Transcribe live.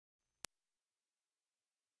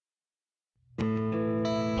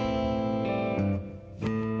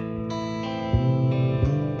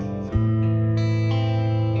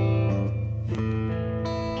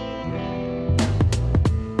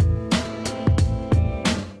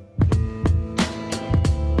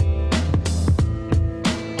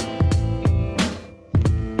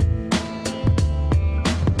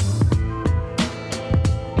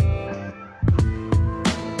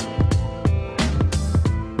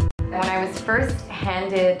I was first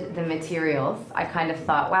handed the materials, I kind of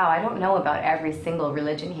thought, wow, I don't know about every single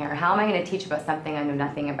religion here. How am I going to teach about something I know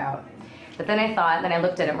nothing about? But then I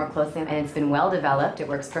looked at it more closely, and it's been well developed. It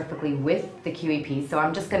works perfectly with the QEP, so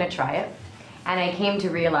I'm just going to try it. And I came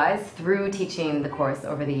to realize through teaching the course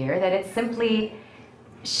over the year that it's simply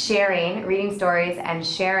sharing, reading stories, and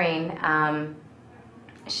sharing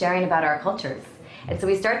about our cultures. And so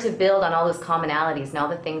we start to build on all those commonalities and all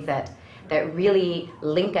the things that really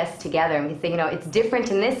link us together. And we say, you know, it's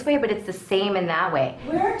different in this way, but it's the same in that way.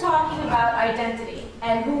 We're talking about identity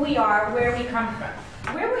and who we are, where we come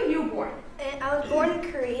from. Where were you born? I was born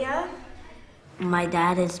in Korea. My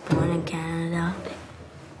dad is born in Canada,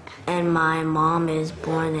 and my mom is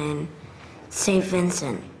born in St.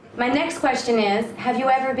 Vincent. My next question is, have you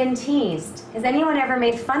ever been teased? Has anyone ever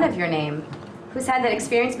made fun of your name? Who's had that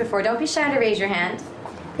experience before? Don't be shy to raise your hand.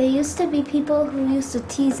 There used to be people who used to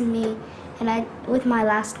tease me with my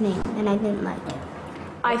last name, and I didn't like it.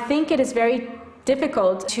 I think it is very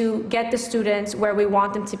difficult to get the students where we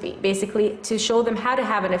want them to be, basically to show them how to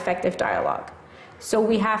have an effective dialogue. So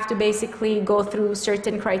we have to basically go through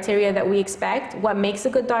certain criteria that we expect, what makes a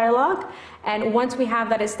good dialogue, and once we have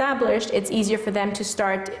that established, it's easier for them to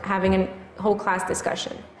start having a whole class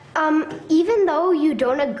discussion. Even though you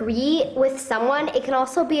don't agree with someone, it can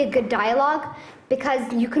also be a good dialogue because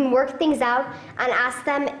you can work things out and ask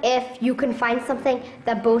them if you can find something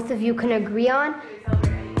that both of you can agree on.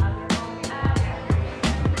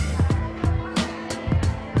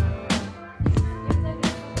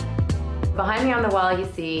 Behind me on the wall you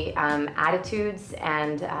see attitudes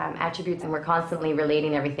and attributes, and we're constantly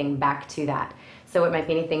relating everything back to that. So it might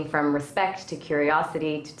be anything from respect to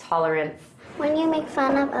curiosity to tolerance. When you make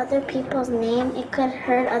fun of other people's name, it could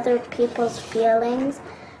hurt other people's feelings.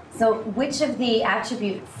 So which of the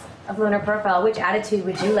attributes of Lunar Profile, which attitude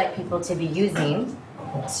would you like people to be using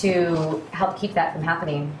to help keep that from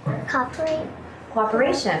happening? Cooperate.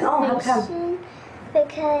 Cooperation. Oh, how come?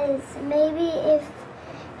 Because maybe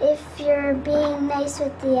if you're being nice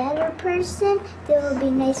with the other person, they will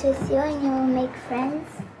be nice with you and you will make friends.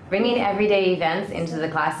 Bringing everyday events into the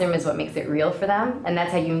classroom is what makes it real for them, and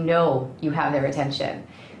that's how you know you have their attention.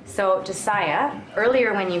 So, Josiah,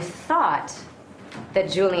 earlier when you thought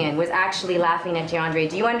that Julian was actually laughing at DeAndre,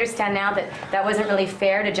 do you understand now that that wasn't really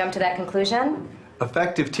fair to jump to that conclusion?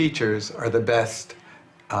 Effective teachers are the best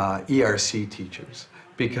ERC teachers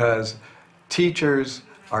because teachers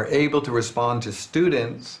are able to respond to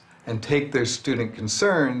students and take their student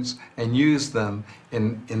concerns and use them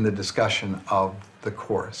in the discussion of the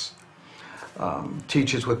course.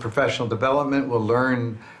 Teachers with professional development will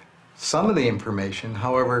learn some of the information.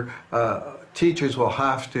 However, teachers will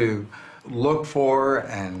have to look for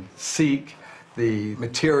and seek the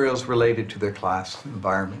materials related to their class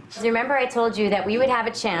environments. Remember I told you that we would have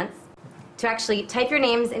a chance to actually type your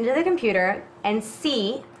names into the computer and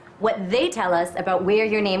see what they tell us about where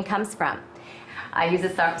your name comes from. I use a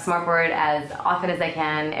smartboard as often as I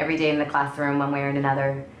can every day in the classroom, one way or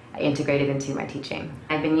another. I integrate it into my teaching.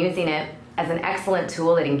 I've been using it as an excellent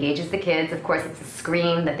tool that engages the kids. Of course, it's a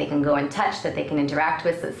screen that they can go and touch, that they can interact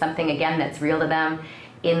with, so it's something, again, that's real to them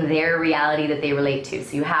in their reality that they relate to,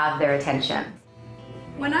 so you have their attention.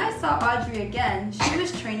 When I saw Audrey again, she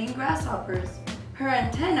was training grasshoppers. Her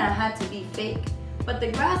antenna had to be fake, but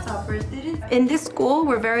the grasshoppers didn't. In this school,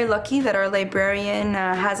 we're very lucky that our librarian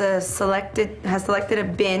has selected a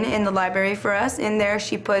bin in the library for us. In there,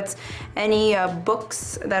 she puts any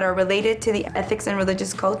books that are related to the ethics and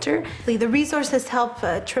religious culture. The resources help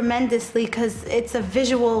tremendously because it's a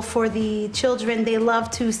visual for the children. They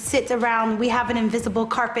love to sit around. We have an invisible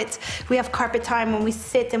carpet. We have carpet time when we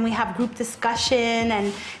sit and we have group discussion,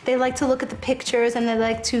 and they like to look at the pictures and they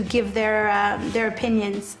like to give their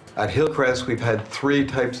opinions. At Hillcrest, we've had 3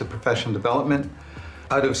 types of professional development: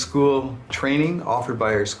 out-of-school training offered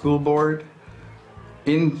by our school board,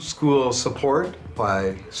 in-school support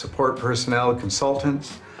by support personnel,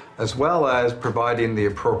 consultants, as well as providing the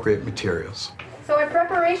appropriate materials. So in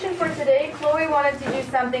preparation for today, Chloe wanted to do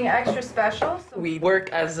something extra special. We work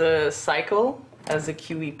as a cycle, as the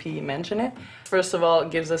QEP mentioned it. First of all,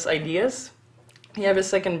 it gives us ideas. You have a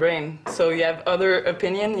second brain, so you have other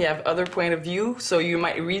opinion, you have other point of view, so you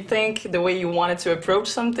might rethink the way you wanted to approach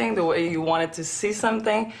something, the way you wanted to see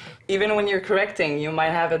something. Even when you're correcting, you might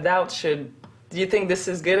have a doubt. Do you think this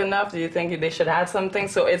is good enough? Do you think they should add something?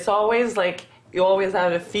 So it's always like, you always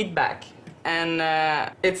have a feedback, and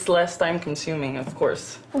it's less time consuming, of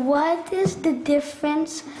course. What is the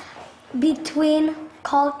difference between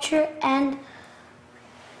culture and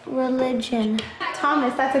religion?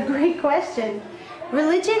 Thomas, that's a great question.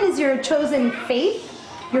 Religion is your chosen faith,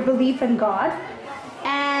 your belief in God,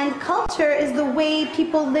 and And culture is the way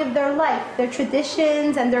people live their life, their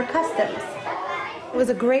traditions and their customs. It was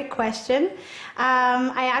a great question.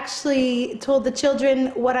 I actually told the children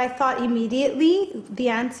what I thought immediately, the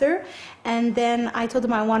answer, and then I told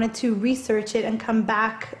them I wanted to research it and come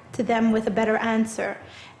back to them with a better answer.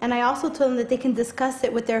 And I also told them that they can discuss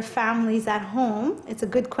it with their families at home. It's a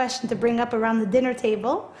good question to bring up around the dinner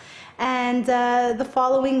table. And the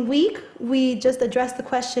following week, we just addressed the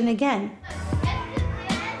question again.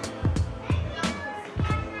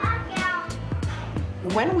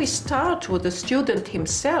 When we start with the student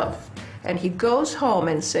himself, and he goes home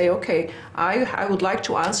and say, okay, I would like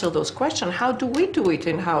to answer those questions. How do we do it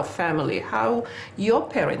in our family? How your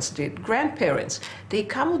parents did, grandparents. They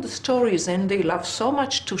come with the stories and they love so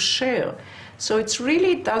much to share. So it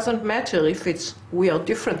really doesn't matter if we are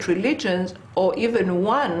different religions or even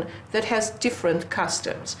one that has different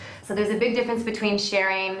customs. So there's a big difference between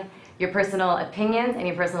sharing your personal opinions and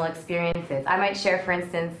your personal experiences. I might share, for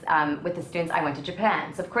instance, with the students, I went to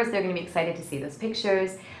Japan. So of course they're going to be excited to see those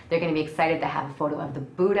pictures. They're going to be excited to have a photo of the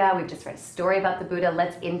Buddha. We've just read a story about the Buddha.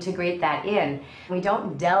 Let's integrate that in. We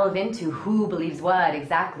don't delve into who believes what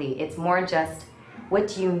exactly. It's more just, what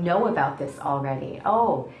do you know about this already?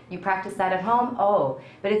 Oh, you practice that at home? Oh,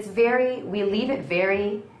 but we leave it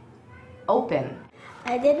very open.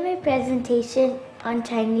 I did my presentation on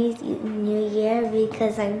Chinese New Year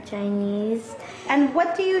because I'm Chinese. And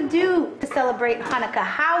what do you do to celebrate Hanukkah?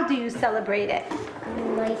 How do you celebrate it?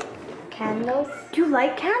 Like candles. You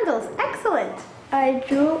like candles. Excellent. I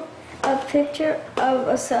drew a picture of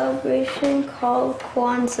a celebration called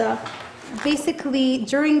Kwanzaa. Basically,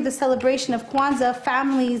 during the celebration of Kwanzaa,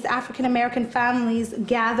 families, African-American families,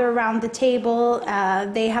 gather around the table.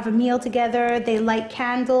 They have a meal together. They light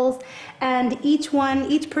candles. And each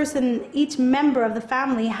member of the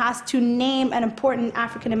family has to name an important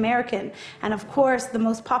African-American. And of course, the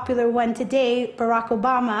most popular one today, Barack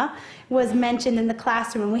Obama, was mentioned in the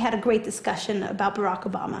classroom. We had a great discussion about Barack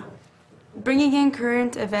Obama. Bringing in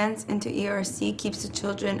current events into ERC keeps the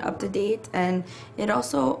children up to date, and it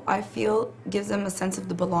also, I feel, gives them a sense of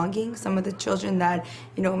the belonging. Some of the children that,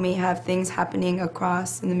 may have things happening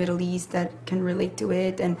across in the Middle East that can relate to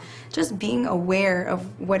it, and just being aware of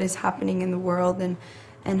what is happening in the world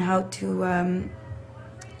and how to,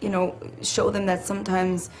 show them that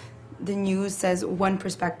sometimes the news says one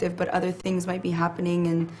perspective, but other things might be happening,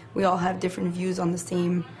 and we all have different views on the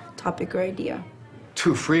same topic or idea.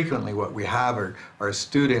 Too frequently what we have are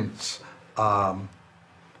students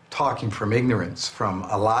talking from ignorance, from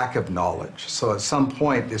a lack of knowledge. So at some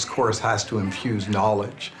point this course has to infuse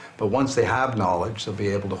knowledge, but once they have knowledge they'll be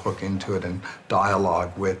able to hook into it and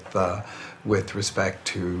dialogue with respect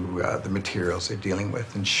to the materials they're dealing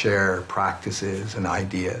with and share practices and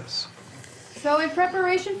ideas. So in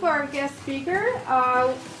preparation for our guest speaker,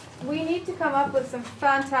 we need to come up with some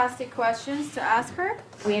fantastic questions to ask her.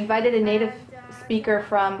 We invited a native speaker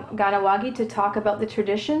from Ganawagi to talk about the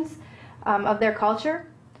traditions of their culture.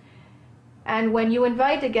 And when you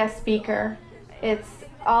invite a guest speaker, it's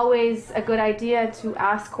always a good idea to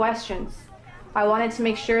ask questions. I wanted to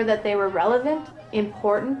make sure that they were relevant,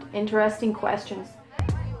 important, interesting questions.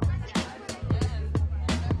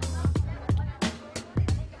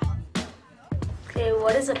 Okay,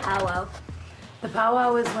 what is a powwow? The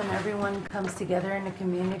powwow is when everyone comes together in a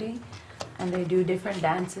community and they do different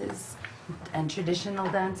dances and traditional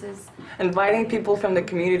dances. Inviting people from the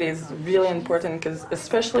community is really important because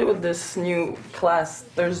especially with this new class,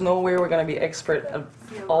 there's no way we're going to be expert of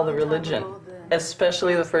all the religion,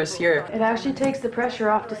 especially the first year. It actually takes the pressure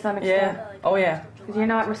off to some extent. Yeah, oh yeah. Because you're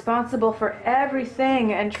not responsible for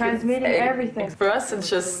everything and transmitting everything. For us, it's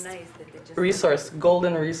just resource,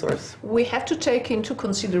 golden resource. We have to take into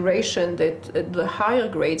consideration that the higher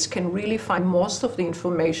grades can really find most of the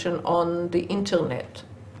information on the internet.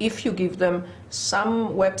 If you give them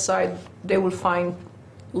some website, they will find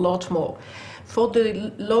a lot more. For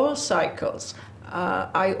the lower cycles,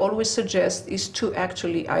 I always suggest is to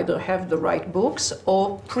actually either have the right books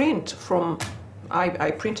or print from, I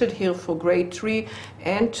printed here for grade 3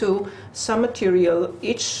 and 2 some material.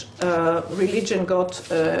 Each religion got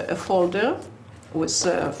a folder with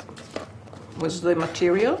the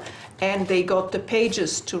material, and they got the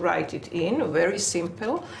pages to write it in, very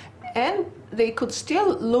simple. And they could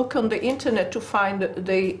still look on the internet to find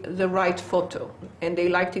the right photo, and they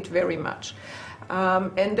liked it very much.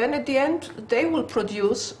 And then at the end, they will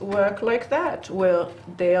produce work like that, where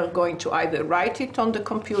they are going to either write it on the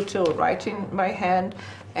computer or write it by hand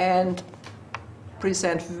and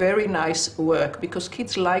present very nice work, because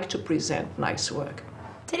kids like to present nice work.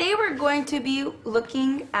 Today we're going to be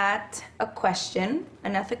looking at a question,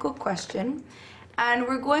 an ethical question, and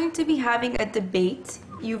we're going to be having a debate.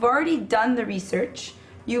 You've already done the research.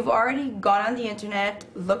 You've already gone on the internet,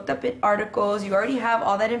 looked up at articles, you already have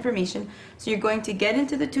all that information. So you're going to get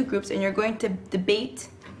into the two groups and you're going to debate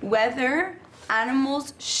whether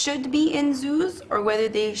animals should be in zoos or whether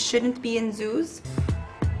they shouldn't be in zoos.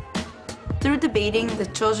 Through debating, the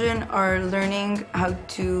children are learning how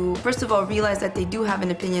to, first of all, realize that they do have an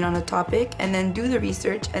opinion on a topic, and then do the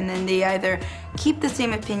research, and then they either keep the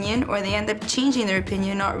same opinion or they end up changing their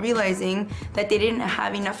opinion, not realizing that they didn't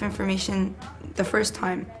have enough information the first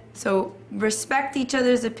time. So respect each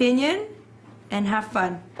other's opinion and have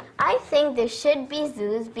fun. I think there should be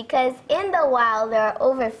zoos because in the wild there are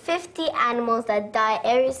over 50 animals that die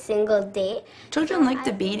every single day. Children like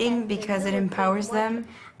debating because it empowers them.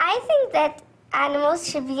 I think that animals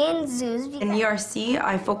should be in zoos. In ERC,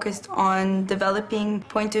 I focused on developing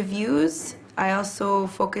point of views. I also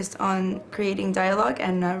focused on creating dialogue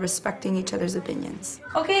and respecting each other's opinions.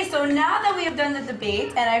 Okay, so now that we have done the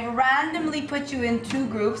debate and I've randomly put you in two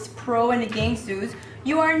groups, pro and against zoos,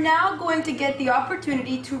 you are now going to get the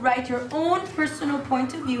opportunity to write your own personal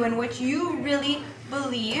point of view in which you really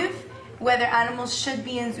believe whether animals should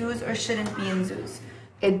be in zoos or shouldn't be in zoos.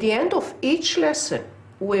 At the end of each lesson,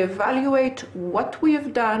 we evaluate what we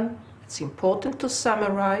have done. It's important to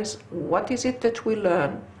summarize what is it that we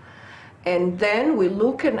learn. And then we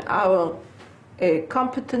look at our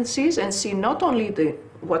competencies and see not only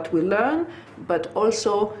what we learn, but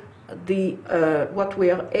also what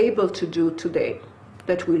we are able to do today.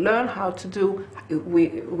 That we learn how to do,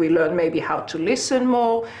 we learn maybe how to listen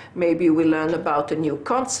more, maybe we learn about a new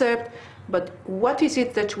concept, but what is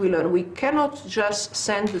it that we learn? We cannot just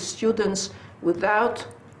send the students without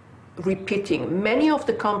repeating. Many of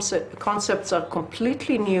the concepts are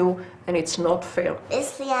completely new and it's not fair.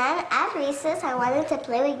 Miss Leanne, at recess I wanted to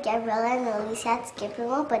play with Gabriella and Alicia at skipping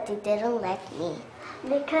rope, but they didn't let me.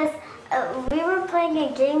 Because we were playing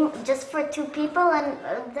a game just for two people and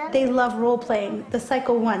then... They love role-playing, the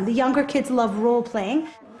Cycle 1. The younger kids love role-playing.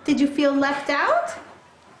 Did you feel left out?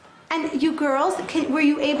 And you girls, were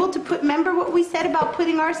you able to remember what we said about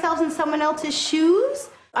putting ourselves in someone else's shoes?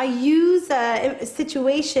 I use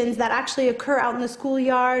situations that actually occur out in the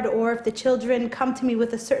schoolyard, or if the children come to me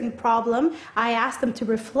with a certain problem, I ask them to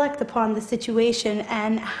reflect upon the situation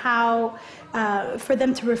and how, for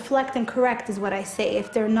them to reflect and correct is what I say.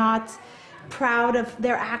 If they're not proud of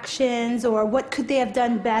their actions, or what could they have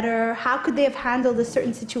done better, how could they have handled a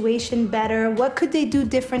certain situation better, what could they do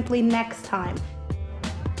differently next time.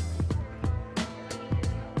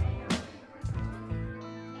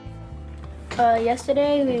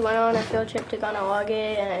 Yesterday we went on a field trip to Ganawage,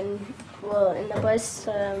 and well, in the bus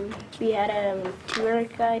we had a tour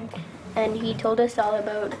guide, and he told us all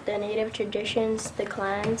about the native traditions, the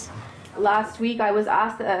clans. Last week I was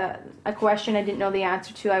asked a question I didn't know the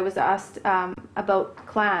answer to. I was asked about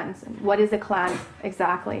clans. What is a clan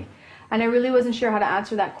exactly? And I really wasn't sure how to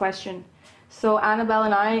answer that question. So Annabelle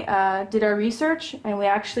and I did our research, and we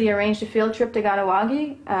actually arranged a field trip to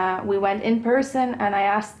Ganawage. We went in person, and I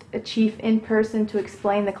asked a chief in person to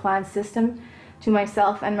explain the clan system to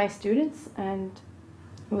myself and my students, and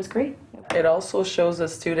it was great. It also shows the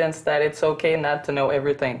students that it's okay not to know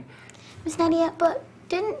everything. Miss Nadia, but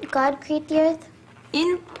didn't God create the earth?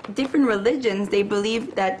 In different religions, they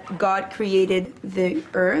believe that God created the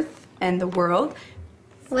earth and the world.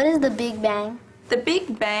 What is the Big Bang? The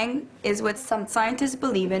Big Bang is what some scientists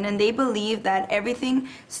believe in, and they believe that everything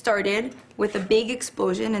started with a big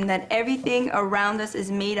explosion and that everything around us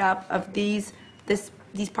is made up of these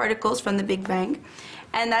particles from the Big Bang.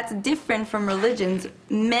 And that's different from religions.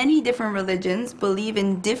 Many different religions believe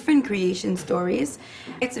in different creation stories.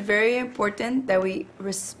 It's very important that we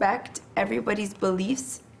respect everybody's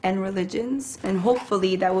beliefs and religions, and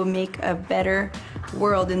hopefully that will make a better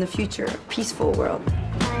world in the future, a peaceful world.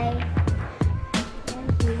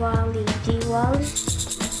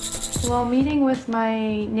 Well, meeting with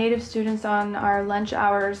my native students on our lunch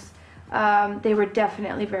hours, they were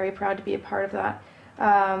definitely very proud to be a part of that.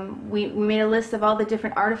 We made a list of all the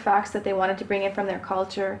different artifacts that they wanted to bring in from their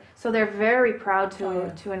culture. So they're very proud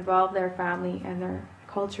to involve their family and their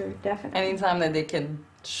culture, definitely. Anytime that they can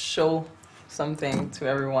show something to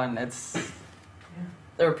everyone,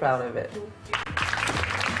 they're proud of it.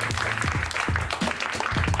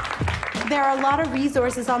 There are a lot of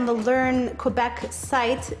resources on the Learn Quebec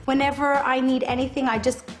site. Whenever I need anything, I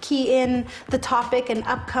just key in the topic and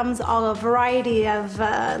up comes a variety of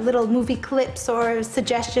little movie clips or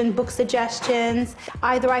book suggestions.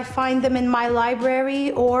 Either I find them in my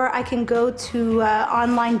library or I can go to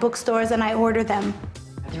online bookstores and I order them.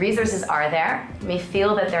 The resources are there. You may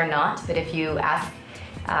feel that they're not, but if you ask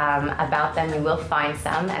about them. You will find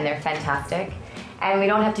some, and they're fantastic. And we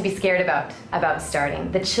don't have to be scared about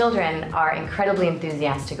starting. The children are incredibly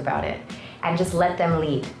enthusiastic about it, and just let them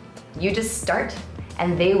lead. You just start,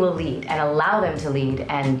 and they will lead, and allow them to lead,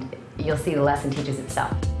 and you'll see the lesson teaches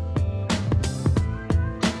itself.